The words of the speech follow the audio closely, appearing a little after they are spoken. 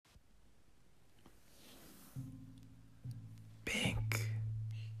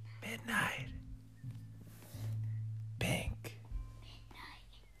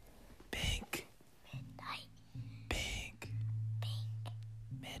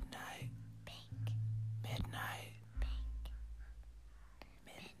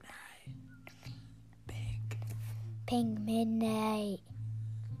Pink Midnight.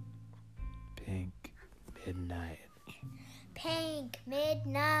 Pink Midnight. Pink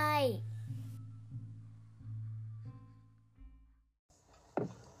Midnight.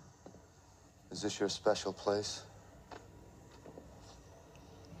 Is this your special place?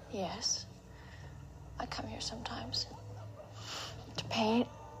 Yes. I come here sometimes. To paint.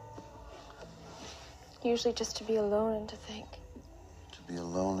 Usually just to be alone and to think. To be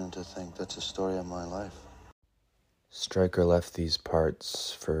alone and to think. That's the story of my life. Stryker left these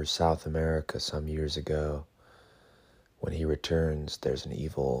parts for South America some years ago. When he returns, there's an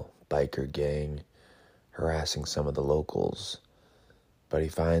evil biker gang harassing some of the locals. But he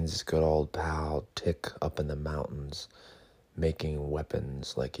finds his good old pal Tick up in the mountains, making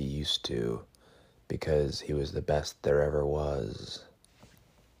weapons like he used to, because he was the best there ever was.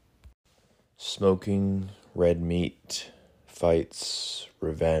 Smoking, red meat, fights,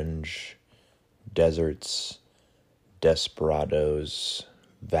 revenge, deserts, desperados,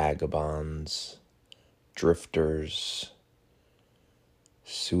 vagabonds, drifters,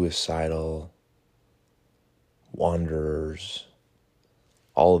 suicidal, wanderers.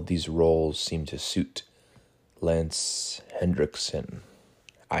 All of these roles seem to suit Lance Henriksen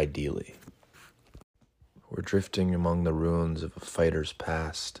ideally. We're drifting among the ruins of a fighter's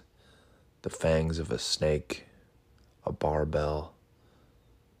past, the fangs of a snake, a barbell,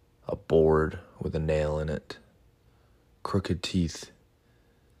 a board with a nail in it, crooked teeth,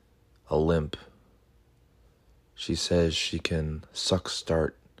 a limp. She says she can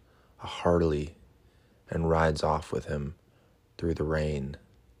suck-start a Harley and rides off with him through the rain.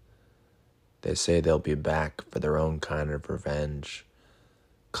 They say they'll be back for their own kind of revenge,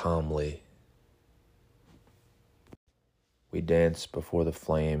 calmly. We dance before the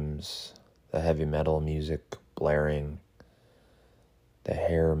flames, the heavy metal music blaring, the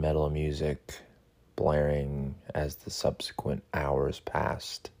hair metal music blaring as the subsequent hours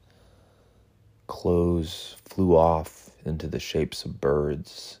passed. Clothes flew off into the shapes of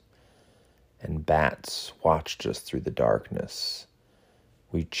birds, and bats watched us through the darkness.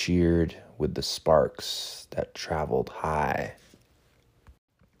 We cheered with the sparks that traveled high.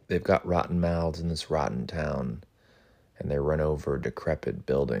 They've got rotten mouths in this rotten town, and they run over decrepit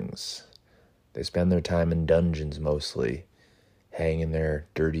buildings. They spend their time in dungeons mostly, hanging their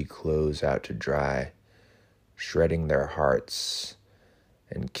dirty clothes out to dry, shredding their hearts,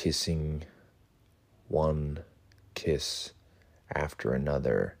 and kissing one kiss after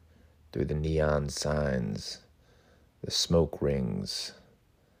another through the neon signs, the smoke rings,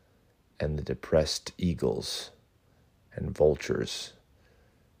 and the depressed eagles and vultures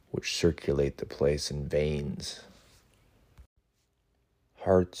which circulate the place in veins.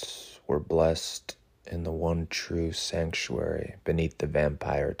 Hearts were blessed in the one true sanctuary beneath the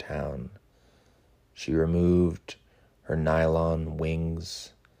vampire town. She removed her nylon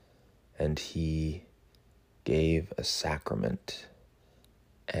wings, and he gave a sacrament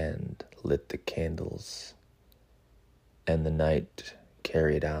and lit the candles, and the night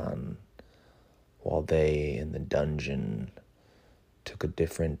carried on while they in the dungeon took a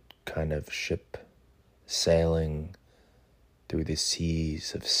different kind of ship, sailing through the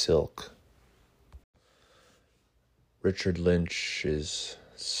seas of silk. Richard Lynch is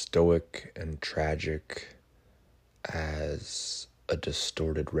stoic and tragic as a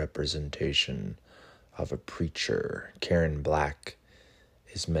distorted representation of a preacher. Karen Black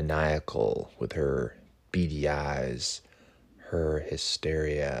is maniacal with her beady eyes, her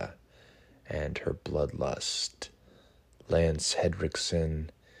hysteria, and her bloodlust. Lance Henriksen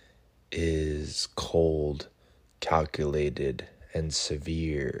is cold, calculated, and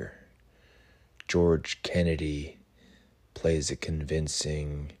severe. George Kennedy plays a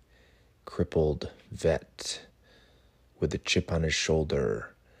convincing, crippled vet with a chip on his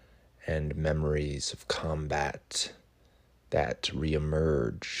shoulder and memories of combat that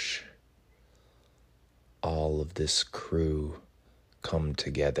reemerge. All of this crew come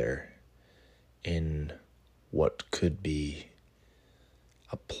together in what could be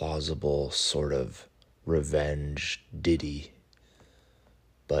a plausible sort of revenge ditty,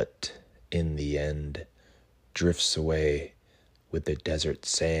 but in the end drifts away with the desert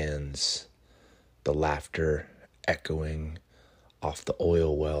sands, the laughter echoing off the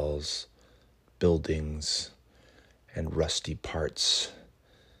oil wells, buildings, and rusty parts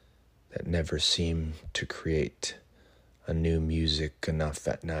that never seem to create a new music enough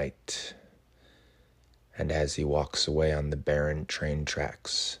at night. And as he walks away on the barren train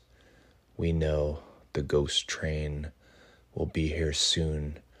tracks, we know the ghost train will be here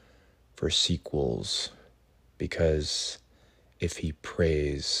soon for sequels, because if he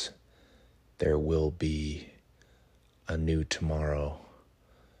prays, there will be a new tomorrow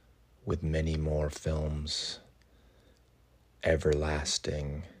with many more films,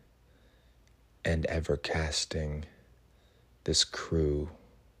 everlasting and ever casting this crew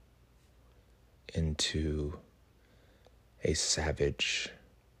into a savage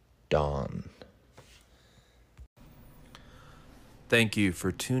dawn. Thank you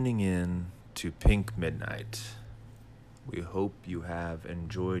for tuning in to Pink Midnight. We hope you have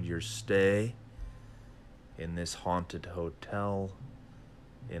enjoyed your stay in this haunted hotel,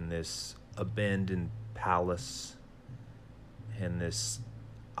 in this abandoned palace, in this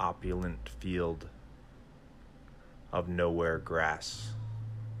opulent field of nowhere grass.